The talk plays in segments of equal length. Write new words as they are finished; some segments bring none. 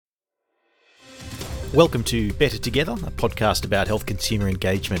Welcome to Better Together, a podcast about health consumer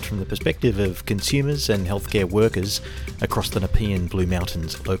engagement from the perspective of consumers and healthcare workers across the Nepean Blue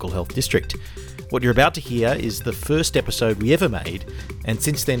Mountains Local Health District. What you're about to hear is the first episode we ever made, and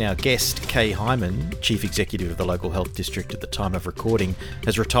since then our guest, Kay Hyman, Chief Executive of the Local Health District at the time of recording,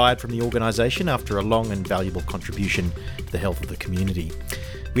 has retired from the organisation after a long and valuable contribution to the health of the community.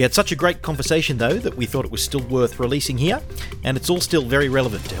 We had such a great conversation though that we thought it was still worth releasing here, and it's all still very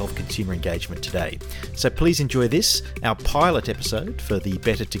relevant to health consumer engagement today. So please enjoy this, our pilot episode for the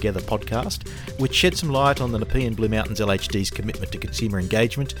Better Together podcast, which sheds some light on the Nepean Blue Mountains LHD's commitment to consumer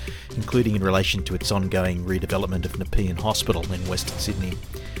engagement, including in relation to its ongoing redevelopment of Nepean Hospital in Western Sydney.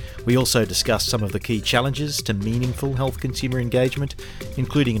 We also discussed some of the key challenges to meaningful health consumer engagement,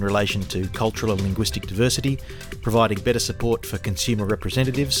 including in relation to cultural and linguistic diversity, providing better support for consumer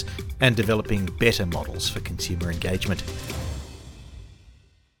representatives, and developing better models for consumer engagement.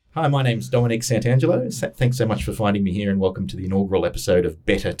 Hi, my name's Dominic Santangelo. Thanks so much for finding me here and welcome to the inaugural episode of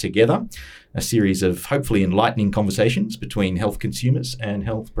Better Together, a series of hopefully enlightening conversations between health consumers and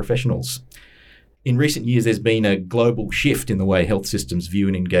health professionals. In recent years, there's been a global shift in the way health systems view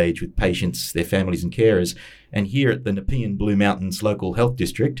and engage with patients, their families and carers. And here at the Nepean Blue Mountains Local Health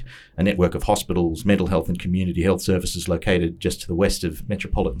District, a network of hospitals, mental health and community health services located just to the west of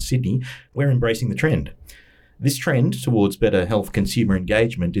metropolitan Sydney, we're embracing the trend. This trend towards better health consumer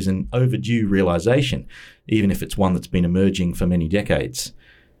engagement is an overdue realisation, even if it's one that's been emerging for many decades.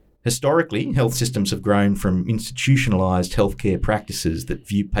 Historically, health systems have grown from institutionalised healthcare practices that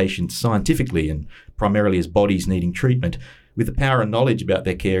view patients scientifically and primarily as bodies needing treatment, with the power and knowledge about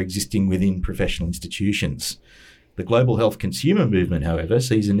their care existing within professional institutions. The global health consumer movement, however,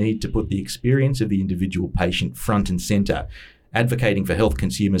 sees a need to put the experience of the individual patient front and centre, advocating for health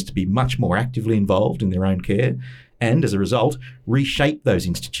consumers to be much more actively involved in their own care and, as a result, reshape those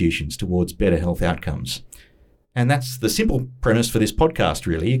institutions towards better health outcomes. And that's the simple premise for this podcast,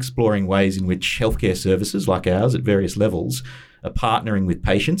 really, exploring ways in which healthcare services like ours at various levels are partnering with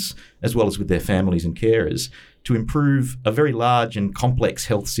patients, as well as with their families and carers, to improve a very large and complex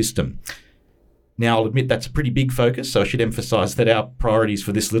health system. Now, I'll admit that's a pretty big focus, so I should emphasise that our priorities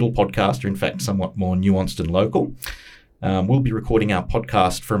for this little podcast are in fact somewhat more nuanced and local. We'll be recording our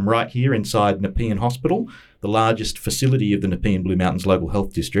podcast from right here inside Nepean Hospital, the largest facility of the Nepean Blue Mountains Local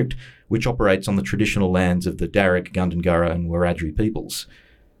Health District, which operates on the traditional lands of the Darug, Gundungurra and Wiradjuri peoples.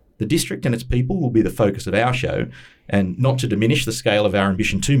 The district and its people will be the focus of our show, and not to diminish the scale of our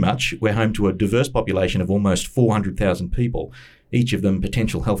ambition too much, we're home to a diverse population of almost 400,000 people, each of them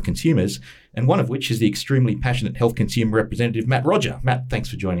potential health consumers, and one of which is the extremely passionate health consumer representative, Matt Roger. Matt, thanks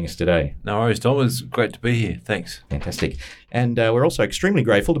for joining us today. No worries, Tom. It's great to be here. Thanks. Fantastic. And we're also extremely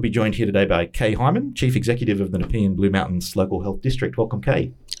grateful to be joined here today by Kay Hyman, Chief Executive of the Nepean Blue Mountains Local Health District. Welcome,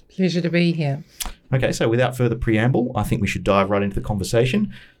 Kay. Pleasure to be here. Okay, so without further preamble, I think we should dive right into the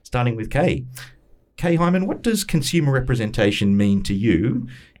conversation, starting with Kay. Kay Hyman, what does consumer representation mean to you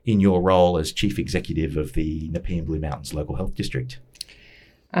in your role as Chief Executive of the Nepean Blue Mountains Local Health District?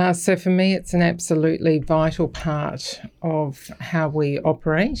 So for me, it's an absolutely vital part of how we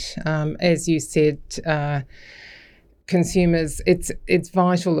operate. As you said, consumers, it's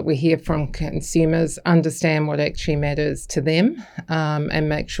vital that we hear from consumers, understand what actually matters to them, and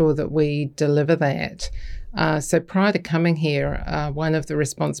make sure that we deliver that. So prior to coming here, one of the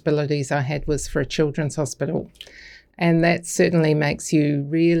responsibilities I had was for a children's hospital. And that certainly makes you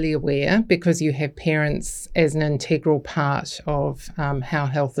really aware because you have parents as an integral part of how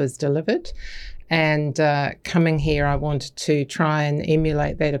health is delivered. And coming here, I wanted to try and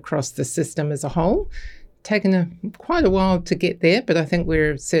emulate that across the system as a whole. Taken quite a while to get there, but I think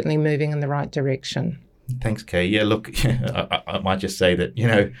we're certainly moving in the right direction. Thanks, Kay. Yeah, look, I might just say that,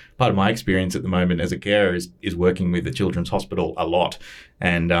 part of my experience at the moment as a carer is working with the Children's Hospital a lot.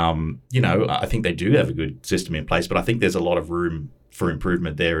 And, I think they do have a good system in place, but I think there's a lot of room for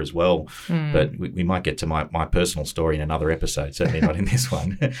improvement there as well. But we might get to my personal story in another episode, certainly not in this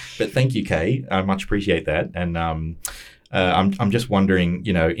one. But thank you, Kay. I much appreciate that. And I'm just wondering,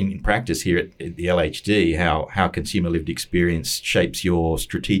 in practice here at the LHD, how consumer lived experience shapes your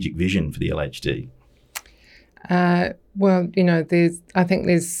strategic vision for the LHD. I think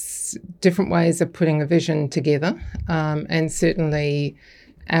there's different ways of putting a vision together, and certainly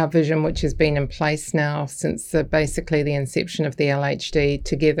our vision, which has been in place now since basically the inception of the LHD,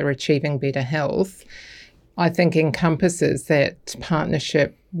 Together Achieving Better Health, I think encompasses that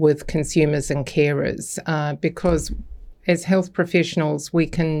partnership with consumers and carers, because as health professionals, we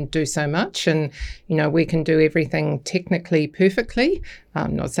can do so much, and, we can do everything technically perfectly.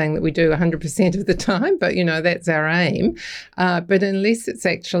 I'm not saying that we do 100% of the time, but, that's our aim. But unless it's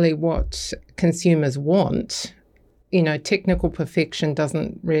actually what consumers want, technical perfection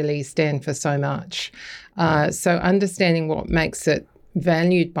doesn't really stand for so much. So understanding what makes it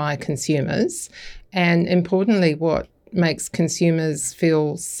valued by consumers, and importantly, what makes consumers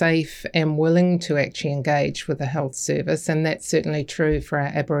feel safe and willing to actually engage with a health service. And that's certainly true for our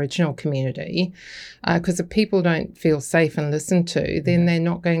Aboriginal community, because if people don't feel safe and listened to, then they're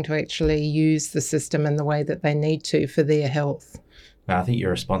not going to actually use the system in the way that they need to for their health. I think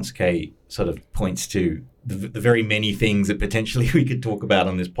your response, Kay, sort of points to the very many things that potentially we could talk about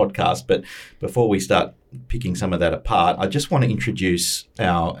on this podcast. But before we start picking some of that apart, I just want to introduce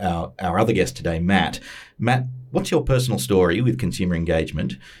our other guest today, Matt. Matt, what's your personal story with consumer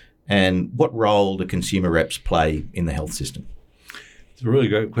engagement, and what role do consumer reps play in the health system? It's a really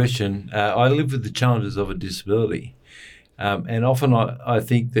great question. I live with the challenges of a disability, and often I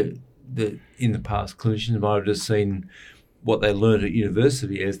think that in the past clinicians might have just seen what they learned at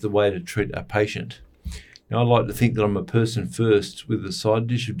university as the way to treat a patient. Now, I like to think that I'm a person first with a side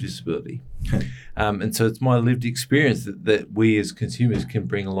dish of disability. And so it's my lived experience that we as consumers can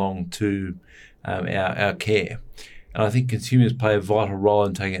bring along to our care. And I think consumers play a vital role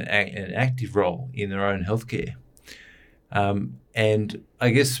in taking an active role in their own healthcare. And I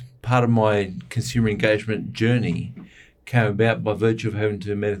guess part of my consumer engagement journey came about by virtue of having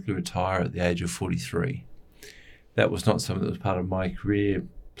to medically retire at the age of 43. That was not something that was part of my career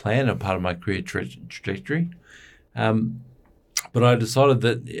plan or part of my career trajectory. But I decided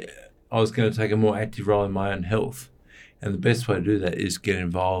that I was going to take a more active role in my own health. And the best way to do that is get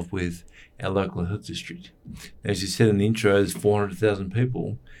involved with our local health district. As you said in the intro, there's 400,000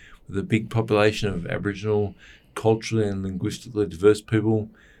 people with a big population of Aboriginal, culturally and linguistically diverse people,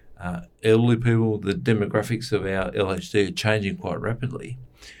 elderly people. The demographics of our LHD are changing quite rapidly.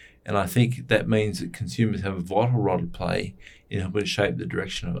 And I think that means that consumers have a vital role to play in helping shape the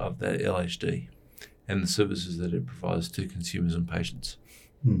direction of that LHD and the services that it provides to consumers and patients.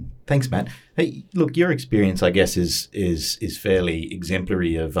 Thanks, Matt. Hey, look, your experience, I guess, is fairly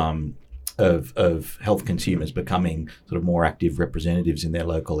exemplary of health consumers becoming sort of more active representatives in their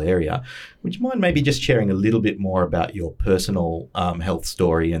local area. Would you mind maybe just sharing a little bit more about your personal health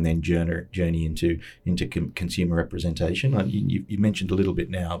story and then journey into consumer representation? You mentioned a little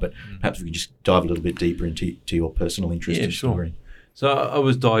bit now, but perhaps we could just dive a little bit deeper into your personal interest and story. So I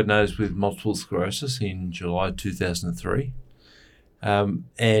was diagnosed with multiple sclerosis in July 2003.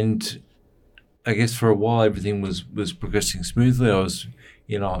 And I guess for a while everything was progressing smoothly. I was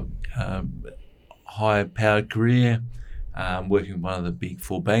high-powered career, working with one of the big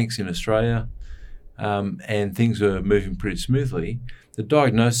four banks in Australia, and things were moving pretty smoothly. The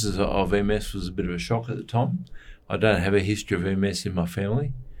diagnosis of MS was a bit of a shock at the time. I don't have a history of MS in my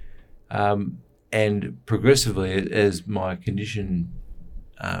family. And progressively, as my condition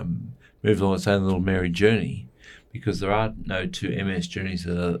moved along its own little merry journey, because there are no two MS journeys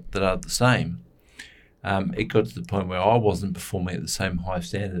that are the same, it got to the point where I wasn't performing at the same high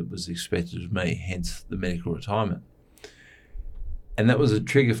standard that was expected of me, hence the medical retirement. And that was a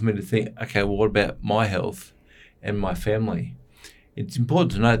trigger for me to think, okay, well, what about my health and my family? It's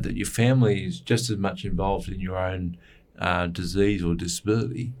important to note that your family is just as much involved in your own disease or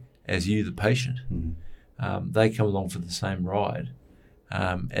disability as you, the patient. They come along for the same ride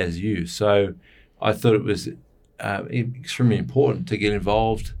as you. So I thought it was extremely important to get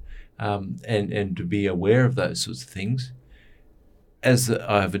involved and to be aware of those sorts of things. As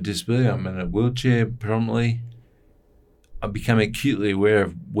I have a disability, I'm in a wheelchair predominantly, I became acutely aware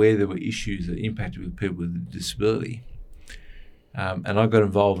of where there were issues that impacted with people with a disability. And I got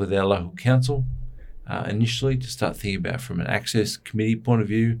involved with our local council initially to start thinking about from an access committee point of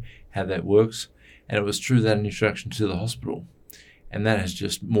view, how that works. And it was through that introduction to the hospital. And that has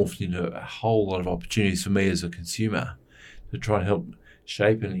just morphed into a whole lot of opportunities for me as a consumer to try and help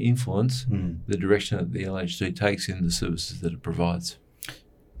shape and influence the direction that the LHD takes in the services that it provides.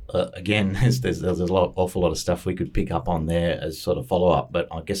 Again, there's awful lot of stuff we could pick up on there as sort of follow-up, but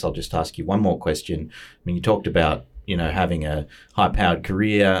I guess I'll just ask you one more question. I mean, you talked about, having a high-powered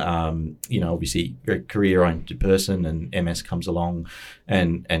career, obviously you're a career-oriented person, and MS comes along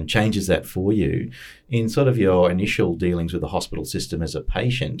and changes that for you. In sort of your initial dealings with the hospital system as a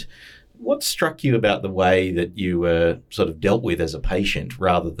patient, what struck you about the way that you were sort of dealt with as a patient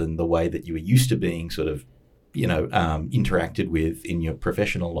rather than the way that you were used to being sort of interacted with in your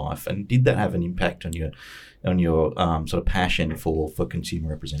professional life, and did that have an impact on your sort of passion for consumer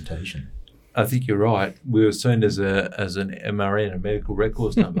representation? I think you're right. We were seen as an MRN, a medical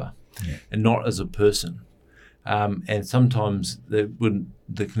records number, and not as a person. And sometimes the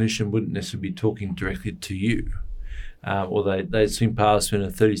clinician wouldn't necessarily be talking directly to you, or they'd swing past in a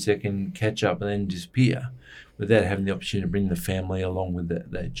 30-second catch up and then disappear, without having the opportunity to bring the family along with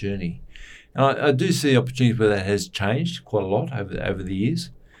that journey. And I do see opportunities where that has changed quite a lot over the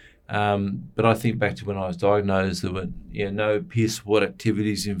years. But I think back to when I was diagnosed, there were no peer support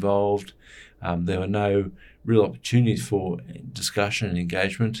activities involved. There were no real opportunities for discussion and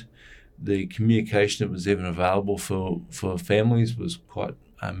engagement. The communication that was even available for families was quite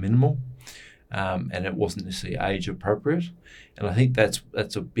minimal, and it wasn't necessarily age appropriate. And I think that's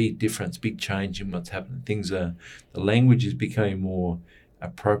a big difference, big change in what's happening. The language is becoming more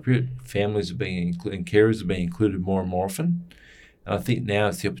appropriate. Families are being included, and carers are being included more and more often. And I think now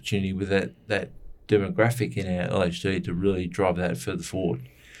it's the opportunity with that demographic in our LHD to really drive that further forward.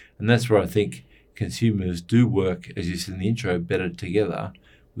 And that's where I think consumers do work, as you said in the intro, better together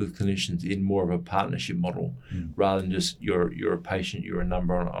with clinicians in more of a partnership model, rather than just you're a patient, you're a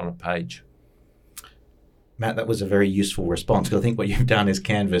number on a page. Matt, that was a very useful response, because I think what you've done is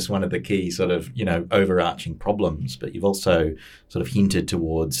canvass one of the key sort of, overarching problems, but you've also sort of hinted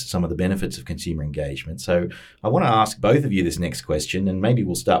towards some of the benefits of consumer engagement. So I want to ask both of you this next question, and maybe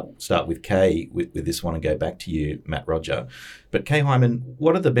we'll start with Kay with this one and go back to you, Matt Roger. But Kay Hyman,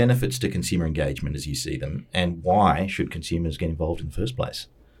 what are the benefits to consumer engagement as you see them, and why should consumers get involved in the first place?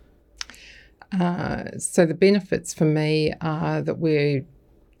 So the benefits for me are that we're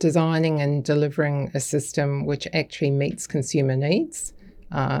designing and delivering a system which actually meets consumer needs,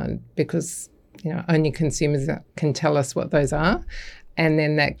 because only consumers can tell us what those are, and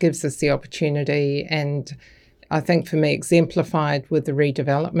then that gives us the opportunity, and I think for me exemplified with the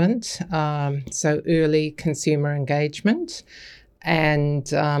redevelopment, so early consumer engagement, and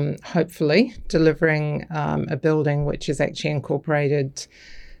hopefully delivering a building which is actually incorporated,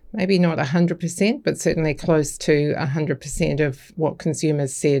 maybe not 100%, but certainly close to 100% of what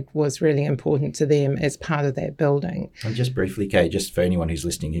consumers said was really important to them as part of that building. And just briefly, Kay, just for anyone who's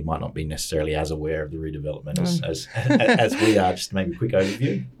listening who might not be necessarily as aware of the redevelopment as we are, just maybe a quick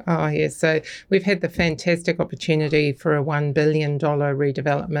overview. Oh, yeah. So we've had the fantastic opportunity for a $1 billion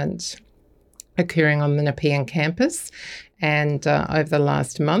redevelopment occurring on the Nepean campus. And over the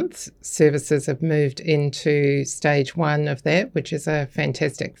last month, services have moved into stage 1 of that, which is a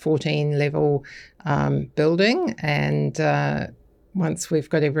fantastic 14-level building. And once we've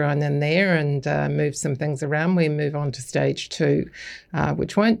got everyone in there and moved some things around, we move on to stage 2,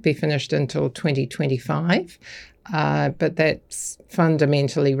 which won't be finished until 2025. But that's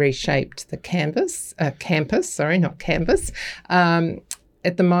fundamentally reshaped the campus.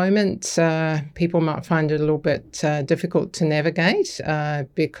 At the moment, people might find it a little bit difficult to navigate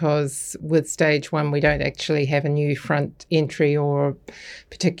because with stage 1, we don't actually have a new front entry or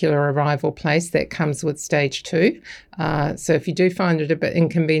particular arrival place that comes with stage 2. So if you do find it a bit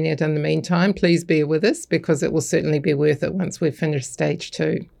inconvenient in the meantime, please bear with us, because it will certainly be worth it once we've finished stage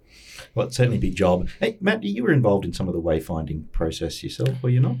 2. Well, it's certainly a big job. Hey, Matt, you were involved in some of the wayfinding process yourself, were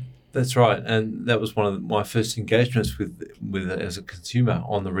you not? That's right, and that was one of my first engagements with as a consumer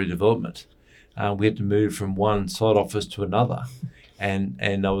on the redevelopment. We had to move from one side office to another,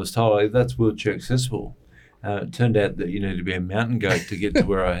 and I was told that's wheelchair accessible. It turned out that you needed to be a mountain goat to get to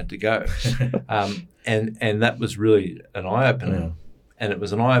where I had to go, and that was really an eye opener. Yeah. And it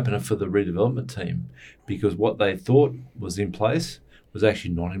was an eye opener for the redevelopment team, because what they thought was in place was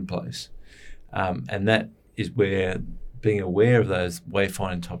actually not in place, and that is where being aware of those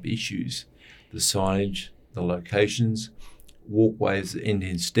wayfinding type issues, the signage, the locations, walkways,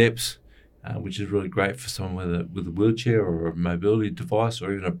 end-to-end steps, which is really great for someone with a wheelchair or a mobility device,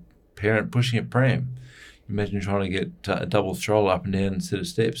 or even a parent pushing a pram. Imagine trying to get a double stroller up and down instead of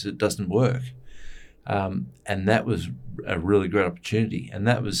steps. It doesn't work. And that was a really great opportunity. And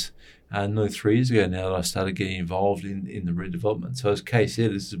that was nearly 3 years ago now that I started getting involved in the redevelopment. So as Kay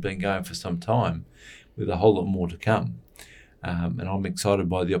said, this has been going for some time with a whole lot more to come. And I'm excited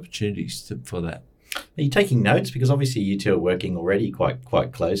by the opportunities for that. Are you taking notes? Because obviously you two are working already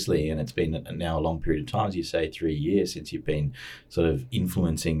quite closely, and it's been now a long period of time, as you say, 3 years since you've been sort of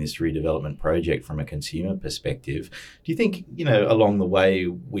influencing this redevelopment project from a consumer perspective. Do you think, along the way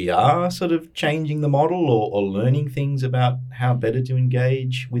we are sort of changing the model or learning things about how better to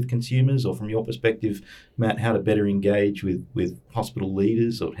engage with consumers, or from your perspective, Matt, how to better engage with hospital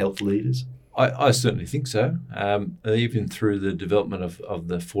leaders or health leaders? I certainly think so. Even through the development of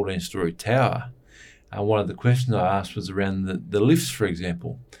the 14-storey tower, one of the questions I asked was around the lifts, for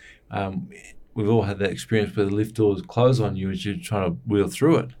example. We've all had that experience where the lift doors close on you as you're trying to wheel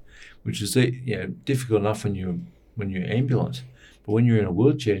through it. which is difficult enough when you're ambulant, but when you're in a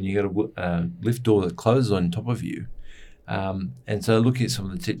wheelchair and you got a lift door that closes on top of you, and so looking at some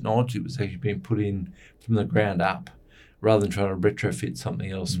of the technology that was actually being put in from the ground up, rather than trying to retrofit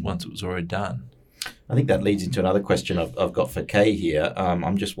something else once it was already done. I think that leads into another question I've got for Kay here.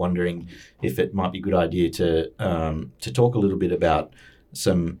 I'm just wondering if it might be a good idea to talk a little bit about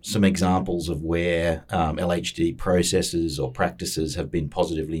some examples of where LHD processes or practices have been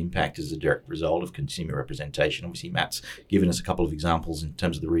positively impacted as a direct result of consumer representation. Obviously, Matt's given us a couple of examples in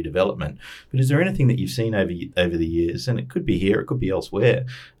terms of the redevelopment, but is there anything that you've seen over the years, and it could be here, it could be elsewhere,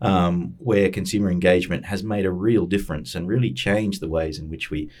 where consumer engagement has made a real difference and really changed the ways in which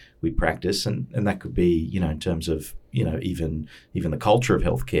we practice, and that could be, in terms of, even the culture of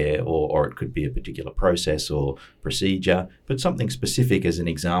healthcare, or it could be a particular process or procedure, but something specific as an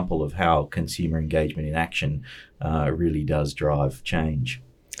example of how consumer engagement in action really does drive change.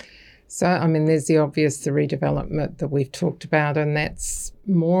 So, there's the obvious, the redevelopment that we've talked about, and that's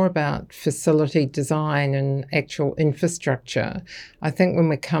more about facility design and actual infrastructure. I think when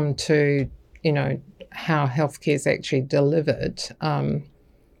we come to, how healthcare is actually delivered,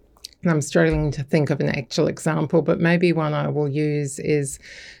 I'm struggling to think of an actual example, but maybe one I will use is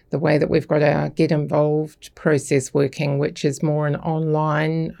the way that we've got our Get Involved process working, which is more an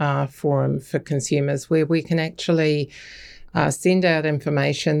online forum for consumers where we can actually send out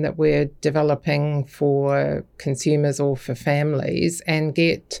information that we're developing for consumers or for families and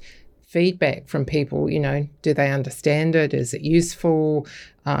get feedback from people. Do they understand it? Is it useful?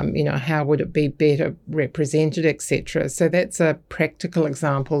 How would it be better represented, etc. So that's a practical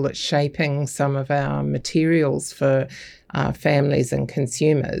example that's shaping some of our materials for families and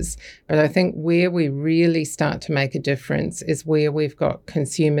consumers. But I think where we really start to make a difference is where we've got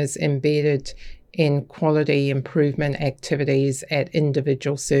consumers embedded in quality improvement activities at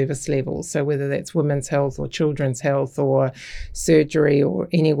individual service levels. So whether that's women's health or children's health or surgery or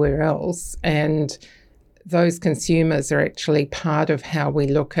anywhere else. And those consumers are actually part of how we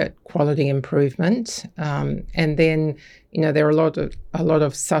look at quality improvement. And then, there are a lot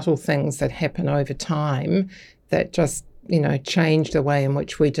of subtle things that happen over time that just, change the way in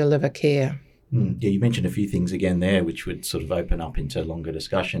which we deliver care. Yeah, you mentioned a few things again there, which would sort of open up into longer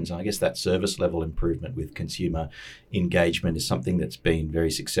discussions. And I guess that service level improvement with consumer engagement is something that's been very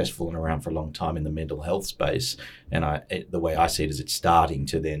successful and around for a long time in the mental health space. And the way I see it is it's starting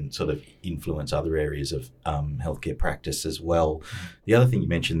to then sort of influence other areas of healthcare practice as well. The other thing you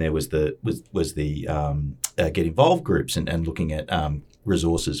mentioned there was the Get Involved groups and looking at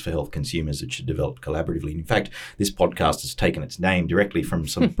resources for health consumers that should develop collaboratively. In fact, this podcast has taken its name directly from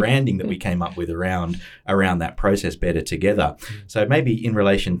some branding that we came up with around that process, Better Together. So maybe in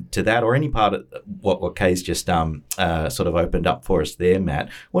relation to that, or any part of what Kay's just sort of opened up for us there, Matt,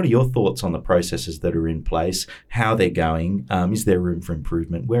 what are your thoughts on the processes that are in place, how they're going? Is there room for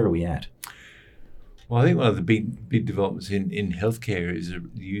improvement? Where are we at? Well, I think one of the big developments in healthcare is the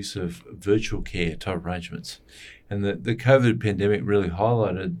use of virtual care type arrangements. And the COVID pandemic really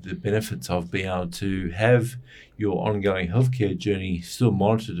highlighted the benefits of being able to have your ongoing healthcare journey still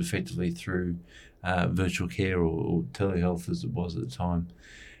monitored effectively through virtual care or telehealth as it was at the time.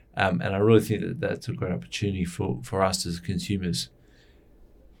 And I really think that that's a great opportunity for us as consumers.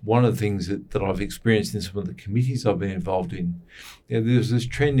 One of the things that I've experienced in some of the committees I've been involved in, there's this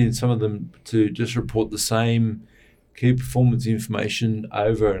trend in some of them to just report the same key performance information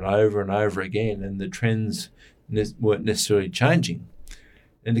over and over and over again, and the trends weren't necessarily changing.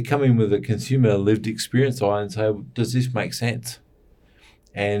 And to come in with a consumer lived experience eye and say, well, does this make sense?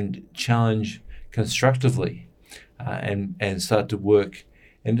 And challenge constructively and start to work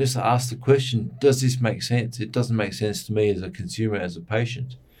and just ask the question, does this make sense? It doesn't make sense to me as a consumer, as a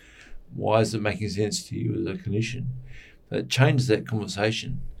patient. Why is it making sense to you as a clinician? It changes that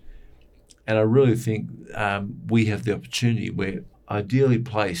conversation. And I really think we have the opportunity, we're ideally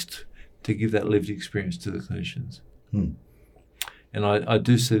placed to give that lived experience to the clinicians. And I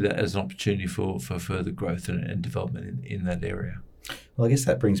do see that as an opportunity for further growth and development in that area. Well, I guess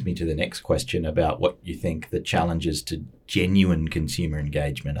that brings me to the next question about what you think the challenges to genuine consumer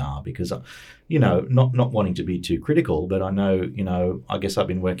engagement are, because, not wanting to be too critical, but I know, I guess I've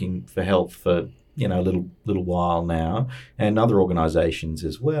been working for health for, a little while now, and other organisations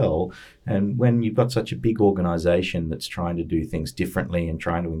as well. And when you've got such a big organisation that's trying to do things differently and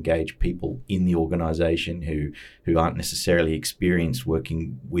trying to engage people in the organisation who aren't necessarily experienced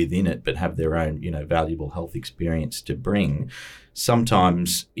working within it, but have their own valuable health experience to bring,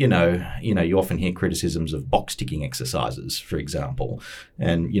 sometimes you often hear criticisms of box ticking exercises, for example.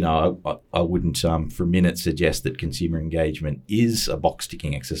 And I wouldn't for a minute suggest that consumer engagement is a box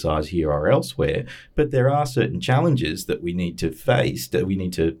ticking exercise here or elsewhere, but there are certain challenges that we need to face, that we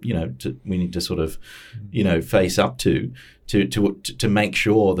need to sort of face up to make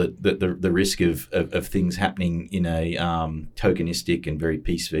sure that the risk of things happening in a tokenistic and very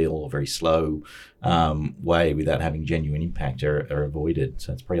piecemeal or very slow way without having genuine impact are avoided.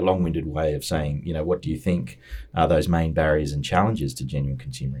 So it's probably a long-winded way of saying, what do you think are those main barriers and challenges to genuine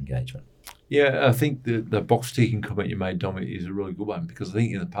consumer engagement? Yeah, I think the box ticking comment you made, Dom, is a really good one, because I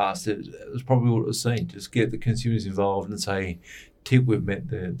think in the past it was probably what it was seen. Just get the consumers involved and say, tick, we've met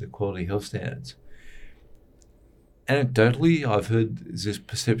the quality health standards. Anecdotally, I've heard this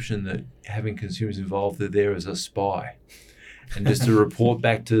perception that having consumers involved, they're there as a spy, and just to report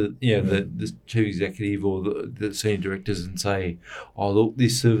back to the chief executive or the senior directors and say, oh, look,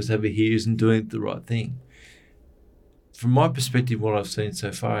 this service over here isn't doing the right thing. From my perspective, what I've seen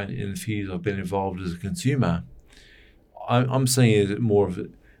so far in the few years I've been involved as a consumer, I'm seeing it as more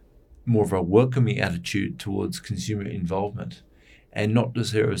of a welcoming attitude towards consumer involvement, and not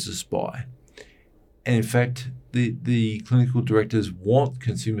just there as a spy. And in fact, the clinical directors want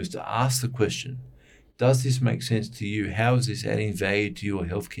consumers to ask the question, does this make sense to you? How is this adding value to your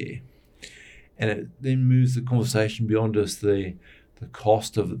healthcare? And it then moves the conversation beyond just the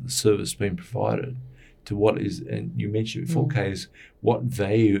cost of the service being provided to what is, and you mentioned before, Kay, is what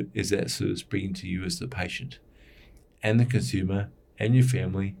value is that service bringing to you as the patient and the consumer and your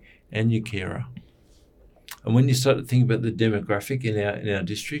family and your carer. And when you start to think about the demographic in our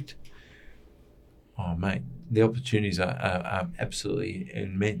district, oh, mate, the opportunities are absolutely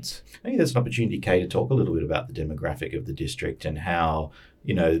immense. I think there's an opportunity, Kay, to talk a little bit about the demographic of the district and how,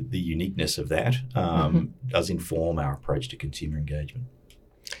 the uniqueness of that does inform our approach to consumer engagement.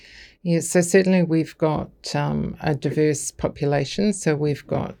 Yes, so certainly we've got a diverse population. So we've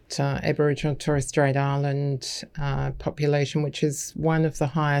got Aboriginal Torres Strait Island population, which is one of the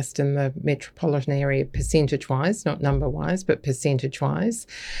highest in the metropolitan area percentage-wise, not number-wise, but percentage-wise.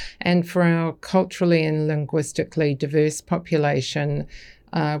 And for our culturally and linguistically diverse population,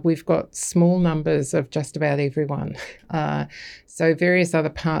 we've got small numbers of just about everyone. So various other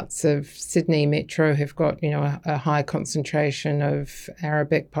parts of Sydney Metro have got, a high concentration of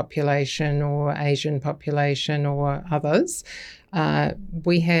Arabic population or Asian population or others.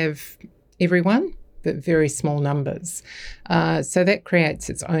 We have everyone, but very small numbers. So that creates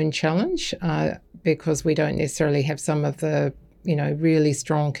its own challenge because we don't necessarily have some of the really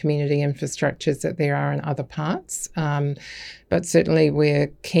strong community infrastructures that there are in other parts. But certainly we're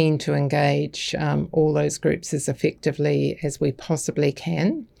keen to engage all those groups as effectively as we possibly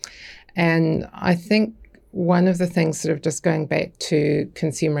can. And I think one of the things sort of just going back to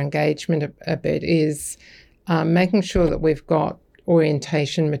consumer engagement a bit is making sure that we've got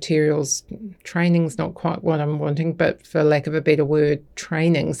orientation materials. Training's not quite what I'm wanting, but for lack of a better word,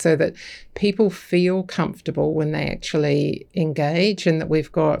 training, so that people feel comfortable when they actually engage, and that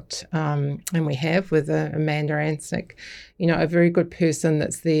we've got, and we have with Amanda Ansnick, a very good person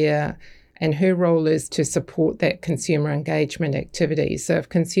that's there, and her role is to support that consumer engagement activity. So if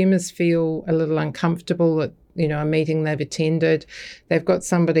consumers feel a little uncomfortable at a meeting they've attended, they've got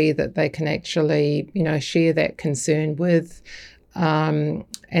somebody that they can actually, share that concern with. And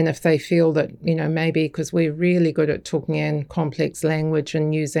if they feel that, maybe because we're really good at talking in complex language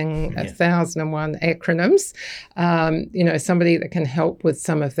and using 1,001 acronyms, somebody that can help with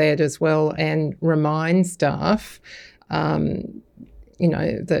some of that as well and remind staff,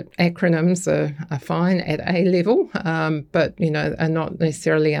 that acronyms are fine at A level, but, are not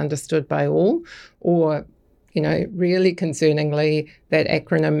necessarily understood by all, or really concerningly, that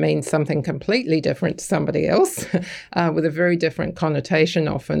acronym means something completely different to somebody else with a very different connotation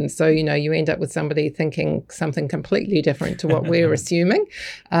often. So, you end up with somebody thinking something completely different to what we're assuming,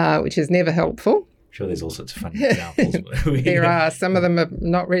 which is never helpful. I'm sure there's all sorts of funny examples. There are. Some of them are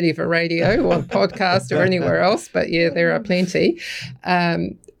not ready for radio or podcast or anywhere else, but there are plenty.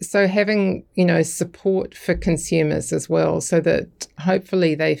 So having, support for consumers as well, so that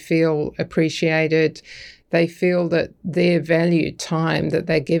hopefully they feel appreciated. They feel that their valued time that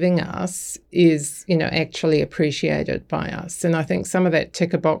they're giving us is, actually appreciated by us. And I think some of that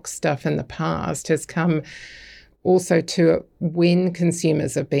ticker box stuff in the past has come also to when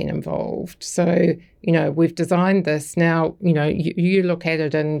consumers have been involved. So, we've designed this now, you look at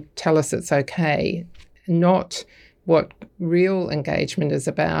it and tell us it's okay. Not what real engagement is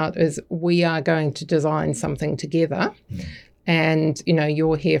about is we are going to design something together. And,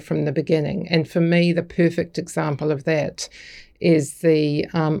 you're here from the beginning. And for me, the perfect example of that is the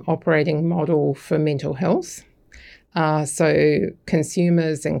operating model for mental health. So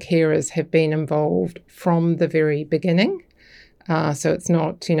consumers and carers have been involved from the very beginning. So it's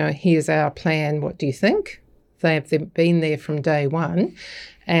not, here's our plan, what do you think? They've been there from day one.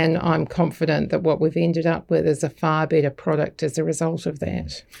 And I'm confident that what we've ended up with is a far better product as a result of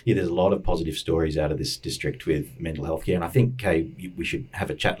that. Yeah, there's a lot of positive stories out of this district with mental health care. And I think, Kay, we should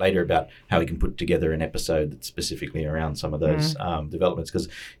have a chat later about how we can put together an episode that's specifically around some of those developments. Because,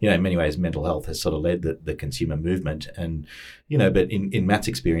 in many ways, mental health has sort of led the consumer movement. And, but in Matt's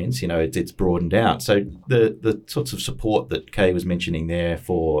experience, it's broadened out. So the sorts of support that Kay was mentioning there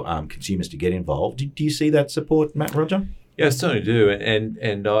for consumers to get involved, do you see that support, Matt, Roger? Yeah, I certainly do,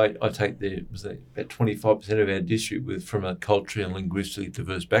 and I take about 25% of our district from a culturally and linguistically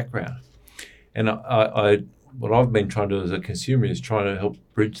diverse background, and I what I've been trying to do as a consumer is trying to help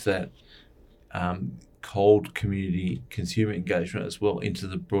bridge that cold community consumer engagement as well into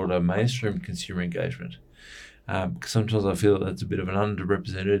the broader mainstream consumer engagement, because sometimes I feel that that's a bit of an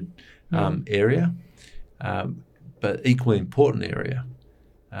underrepresented area, but equally important area.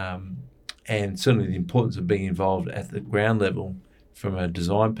 And certainly the importance of being involved at the ground level from a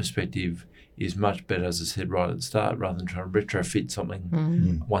design perspective is much better, as I said right at the start, rather than trying to retrofit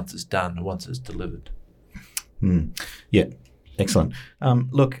something once it's done or once it's delivered. Yeah, excellent.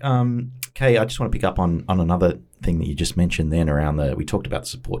 Look, Kay, I just want to pick up on another thing that you just mentioned then around we talked about the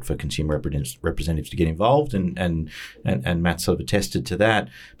support for consumer representatives to get involved, and Matt sort of attested to that.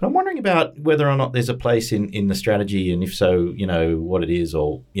 But I'm wondering about whether or not there's a place in the strategy, and if so, what it is,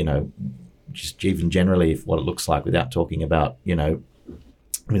 or, just even generally what it looks like without talking about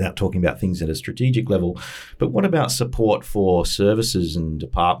things at a strategic level. But what about support for services and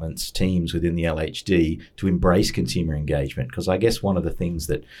departments, teams within the LHD to embrace consumer engagement? Because I guess one of the things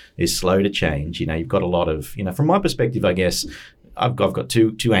that is slow to change, you've got a lot of, from my perspective, I guess, I've got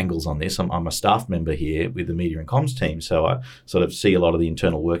two angles on this. I'm a staff member here with the media and comms team, so I sort of see a lot of the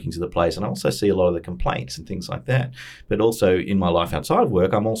internal workings of the place, and I also see a lot of the complaints and things like that. But also in my life outside of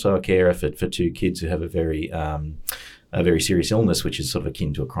work, I'm also a carer for two kids who have a very serious illness, which is sort of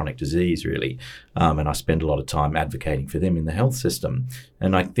akin to a chronic disease, really. And I spend a lot of time advocating for them in the health system.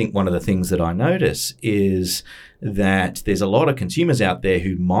 And I think one of the things that I notice is that there's a lot of consumers out there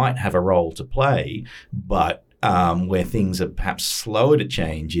who might have a role to play, but where things are perhaps slower to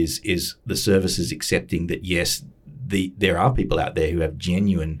change is the services accepting that, yes, there are people out there who have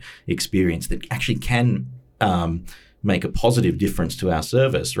genuine experience that actually can make a positive difference to our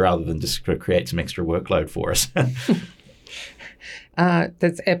service rather than just create some extra workload for us.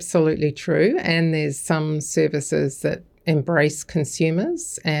 That's absolutely true. And there's some services that embrace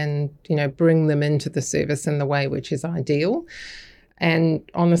consumers and, bring them into the service in the way which is ideal. And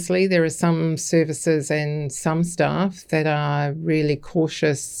honestly, there are some services and some staff that are really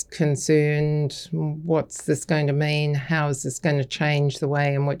cautious, concerned, what's this going to mean? How is this going to change the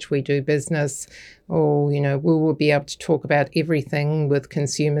way in which we do business? Or, will we be able to talk about everything with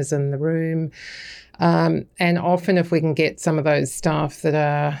consumers in the room? And often if we can get some of those staff that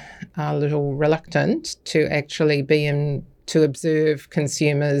are a little reluctant to actually to observe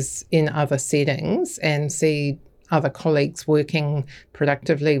consumers in other settings and see other colleagues working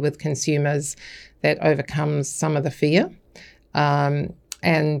productively with consumers, that overcomes some of the fear. And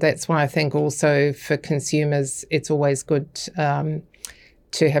that's why I think also for consumers, it's always good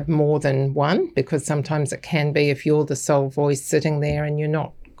to have more than one, because sometimes it can be if you're the sole voice sitting there and you're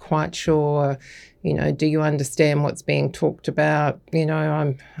not quite sure, do you understand what's being talked about?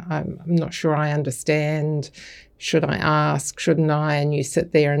 I'm not sure I understand. Should I ask? Shouldn't I? And you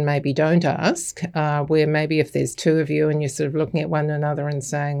sit there and maybe don't ask, where maybe if there's two of you and you're sort of looking at one another and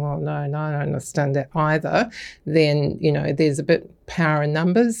saying, well, no, I don't understand that either, then, there's a bit power in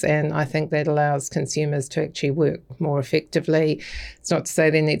numbers, and I think that allows consumers to actually work more effectively. It's not to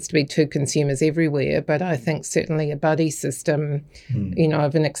say there needs to be two consumers everywhere, but I think certainly a buddy system,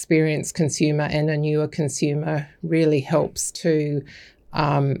 of an experienced consumer and a newer consumer really helps to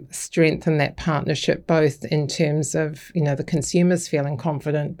strengthen that partnership, both in terms of, the consumers feeling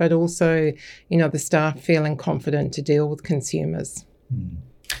confident, but also, the staff feeling confident to deal with consumers.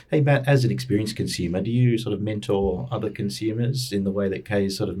 Hey, Matt, as an experienced consumer, do you sort of mentor other consumers in the way that Kay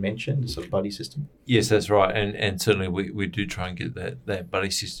sort of mentioned, sort of buddy system? Yes, that's right. And certainly we do try and get that buddy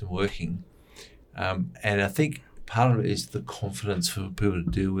system working. And I think part of it is the confidence for people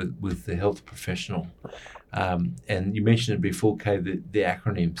to deal with the health professional. And you mentioned it before, Kay, the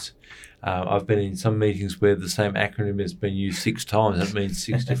acronyms. I've been in some meetings where the same acronym has been used 6 times. It means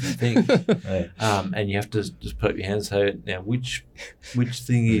 6 different things. And you have to just put up your hand and say, now, which thing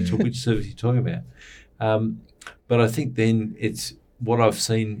are you talking, which service are you talking about? But I think then it's what I've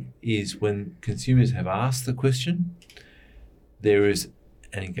seen is when consumers have asked the question, there is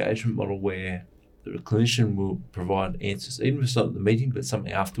an engagement model where the clinician will provide answers, even if it's not at the meeting, but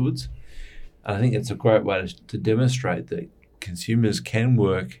something afterwards. And I think it's a great way to demonstrate that consumers can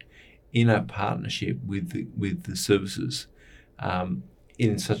work in a partnership with the services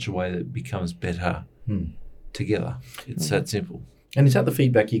in such a way that it becomes better together. It's that simple. And is that the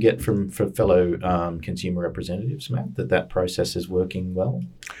feedback you get from fellow consumer representatives, Matt, that process is working well?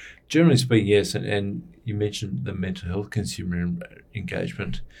 Generally speaking, yes. And you mentioned the mental health consumer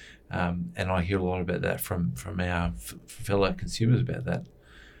engagement, and I hear a lot about that from our fellow consumers about that.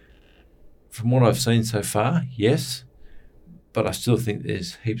 From what I've seen so far, yes, but I still think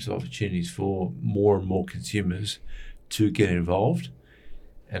there's heaps of opportunities for more and more consumers to get involved.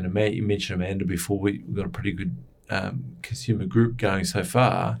 And you mentioned Amanda before. We've got a pretty good consumer group going so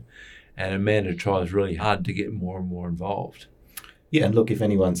far, and Amanda tries really hard to get more and more involved. Yeah, and look, if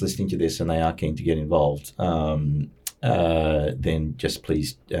anyone's listening to this and they are keen to get involved, then just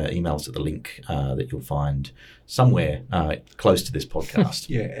please email us at the link that you'll find somewhere close to this podcast.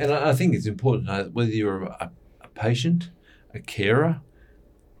 Yeah, and I think it's important to know that whether you're a patient, a carer,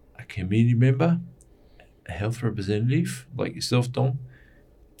 a community member, a health representative like yourself, Dom,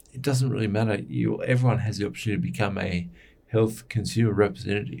 it doesn't really matter. Everyone has the opportunity to become a health consumer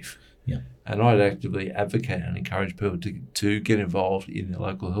representative. Yeah. And I'd actively advocate and encourage people to get involved in their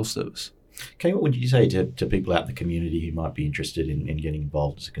local health service. Okay, what would you say to people out in the community who might be interested in getting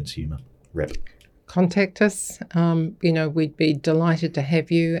involved as a consumer rep? Contact us. We'd be delighted to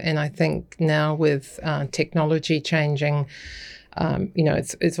have you. And I think now with technology changing,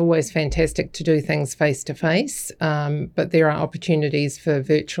 it's always fantastic to do things face to face, but there are opportunities for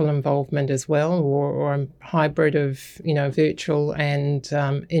virtual involvement as well, or a hybrid of virtual and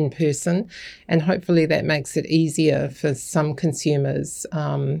in person, and hopefully that makes it easier for some consumers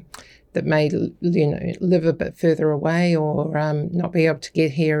that may live a bit further away or not be able to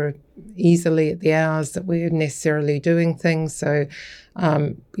get here easily at the hours that we're necessarily doing things. So,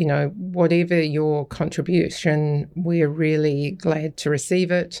 whatever your contribution, we're really glad to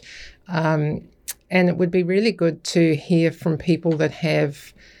receive it. And it would be really good to hear from people that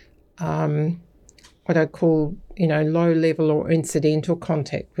have what I call, low level or incidental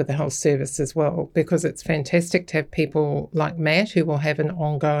contact with the health service as well, because it's fantastic to have people like Matt who will have an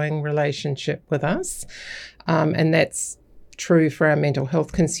ongoing relationship with us. And that's true for our mental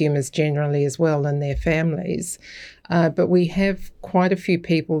health consumers generally as well and their families. But we have quite a few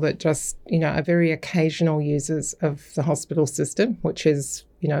people that just, are very occasional users of the hospital system, which is,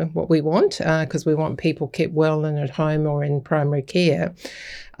 what we want, because we want people kept well and at home or in primary care.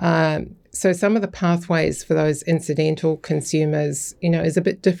 So some of the pathways for those incidental consumers, is a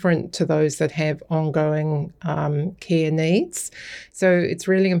bit different to those that have ongoing care needs. So it's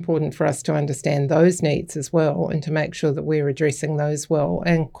really important for us to understand those needs as well and to make sure that we're addressing those well.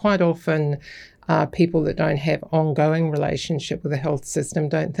 And quite often, people that don't have ongoing relationship with the health system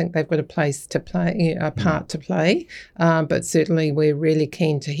don't think they've got a place to play, a part to play. But certainly we're really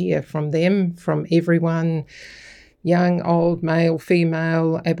keen to hear from them, from everyone, young, old, male,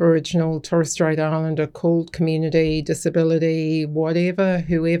 female, Aboriginal, Torres Strait Islander, called community, disability, whatever,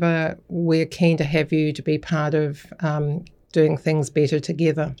 whoever. We're keen to have you to be part of doing things better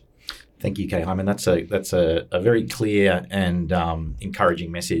together. Thank you, Kay Hyman. That's a very clear and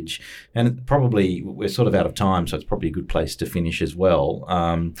encouraging message. And probably we're sort of out of time, so it's probably a good place to finish as well.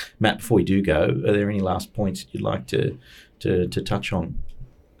 Matt, before we do go, are there any last points you'd like to touch on?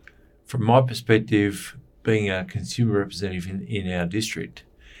 From my perspective, being a consumer representative in our district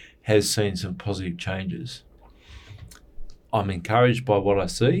has seen some positive changes. I'm encouraged by what I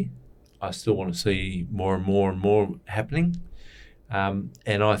see. I still want to see more and more and more happening. And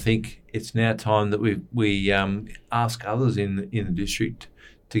I think it's now time that we ask others in the district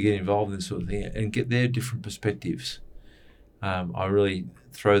to get involved in this sort of thing and get their different perspectives. I really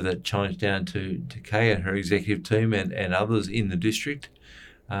throw that challenge down to Kay and her executive team and others in the district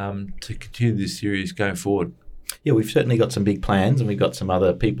to continue this series going forward. Yeah, we've certainly got some big plans, and we've got some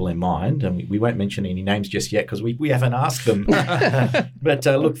other people in mind, and we won't mention any names just yet because we haven't asked them. But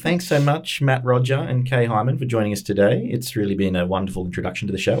look, thanks so much, Matt, Roger and Kay Hyman, for joining us today. It's really been a wonderful introduction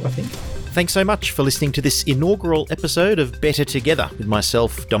to the show, I think. Thanks so much for listening to this inaugural episode of Better Together with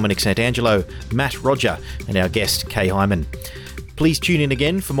myself, Dominic Santangelo, Matt Roger, and our guest, Kay Hyman. Please tune in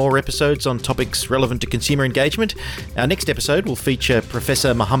again for more episodes on topics relevant to consumer engagement. Our next episode will feature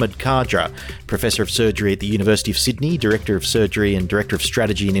Professor Mohammed Kadra, Professor of Surgery at the University of Sydney, Director of Surgery and Director of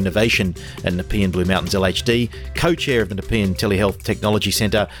Strategy and Innovation at Nepean Blue Mountains LHD, Co-Chair of the Nepean Telehealth Technology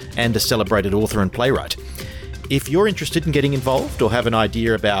Centre, and a celebrated author and playwright. If you're interested in getting involved or have an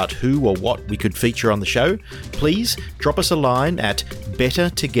idea about who or what we could feature on the show, please drop us a line at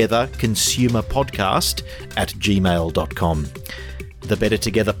bettertogetherconsumerpodcast@gmail.com. The Better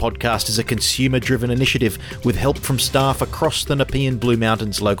Together podcast is a consumer-driven initiative with help from staff across the Nepean Blue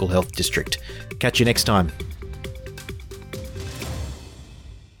Mountains Local Health District. Catch you next time.